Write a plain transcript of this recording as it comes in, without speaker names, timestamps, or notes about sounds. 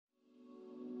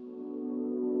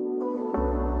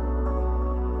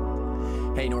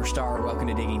Hey North Star, welcome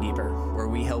to Digging Deeper, where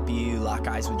we help you lock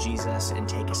eyes with Jesus and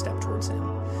take a step towards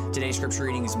Him. Today's scripture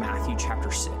reading is Matthew chapter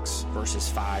 6, verses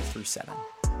 5 through 7.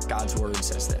 God's word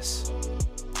says this: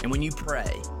 "And when you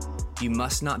pray, you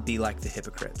must not be like the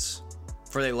hypocrites,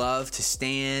 for they love to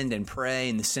stand and pray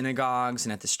in the synagogues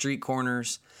and at the street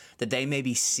corners, that they may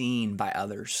be seen by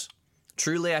others.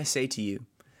 Truly I say to you,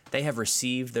 they have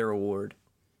received their reward.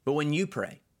 But when you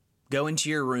pray, go into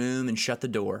your room and shut the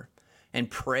door, and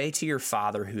pray to your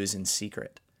Father who is in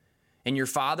secret. And your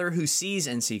Father who sees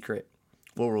in secret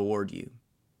will reward you.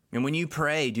 And when you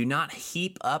pray, do not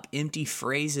heap up empty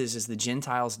phrases as the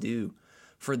Gentiles do,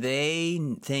 for they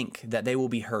think that they will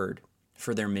be heard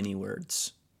for their many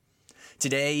words."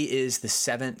 Today is the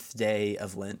 7th day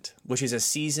of Lent, which is a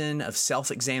season of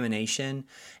self-examination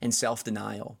and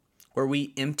self-denial, where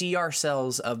we empty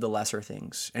ourselves of the lesser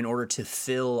things in order to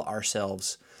fill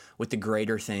ourselves with the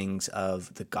greater things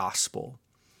of the gospel.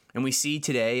 And we see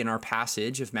today in our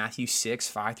passage of Matthew 6,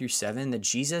 5 through 7, that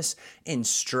Jesus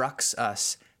instructs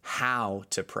us how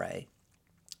to pray.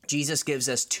 Jesus gives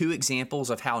us 2 examples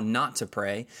of how not to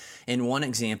pray and 1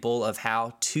 example of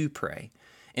how to pray.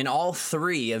 And all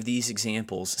 3 of these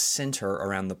examples center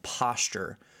around the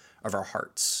posture of our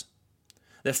hearts.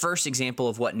 The first example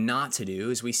of what not to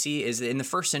do, as we see, is that in the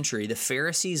first century, the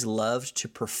Pharisees loved to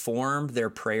perform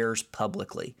their prayers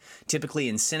publicly, typically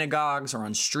in synagogues or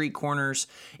on street corners,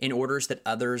 in order that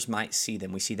others might see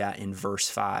them. We see that in verse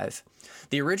 5.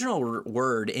 The original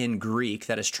word in Greek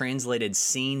that is translated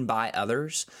seen by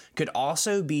others could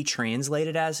also be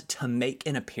translated as to make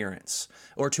an appearance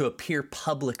or to appear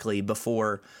publicly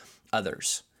before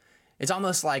others. It's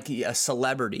almost like a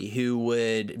celebrity who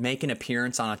would make an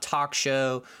appearance on a talk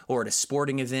show or at a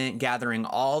sporting event, gathering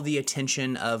all the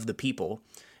attention of the people.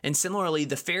 And similarly,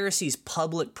 the Pharisees'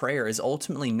 public prayer is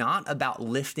ultimately not about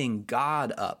lifting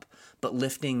God up, but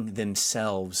lifting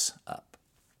themselves up.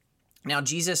 Now,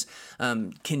 Jesus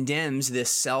condemns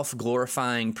this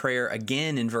self-glorifying prayer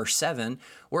again in verse 7,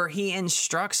 where he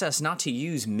instructs us not to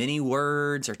use many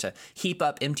words or to heap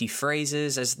up empty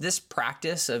phrases, as this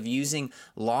practice of using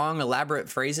long, elaborate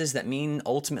phrases that mean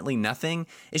ultimately nothing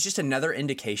is just another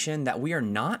indication that we are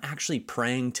not actually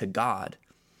praying to God,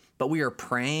 but we are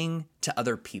praying to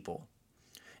other people.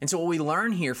 And so what we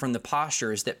learn here from the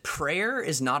posture is that prayer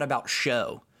is not about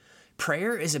show.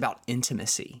 Prayer is about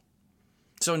intimacy.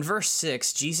 So in verse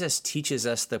 6, Jesus teaches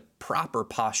us the proper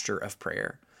posture of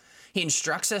prayer. He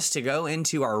instructs us to go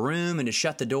into our room and to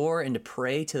shut the door and to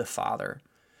pray to the Father.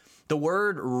 The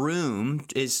word room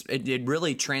it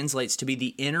really translates to be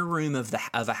the inner room of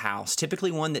a house, typically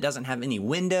one that doesn't have any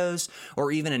windows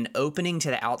or even an opening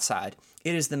to the outside.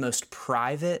 It is the most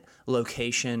private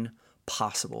location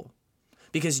possible,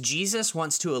 because Jesus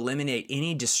wants to eliminate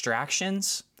any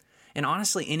distractions and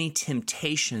honestly any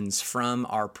temptations from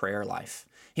our prayer life.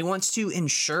 He wants to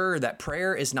ensure that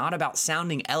prayer is not about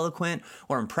sounding eloquent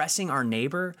or impressing our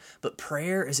neighbor, but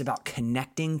prayer is about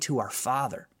connecting to our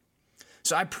Father.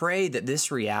 So I pray that this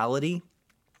reality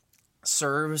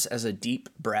serves as a deep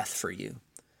breath for you.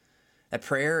 That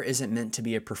prayer isn't meant to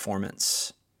be a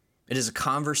performance. It is a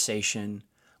conversation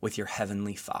with your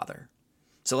Heavenly Father.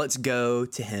 So let's go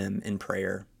to Him in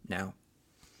prayer now.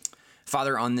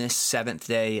 Father, on this 7th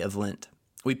day of Lent,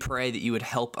 we pray that you would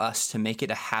help us to make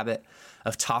it a habit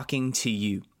of talking to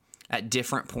you at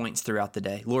different points throughout the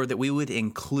day. Lord, that we would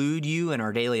include you in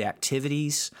our daily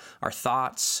activities, our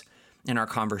thoughts, and our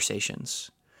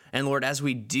conversations. And Lord, as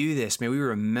we do this, may we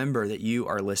remember that you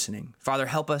are listening. Father,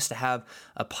 help us to have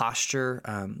a posture,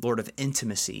 Lord, of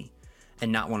intimacy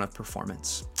and not one of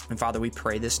performance. And Father, we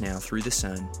pray this now through the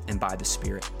Son and by the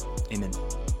Spirit. Amen.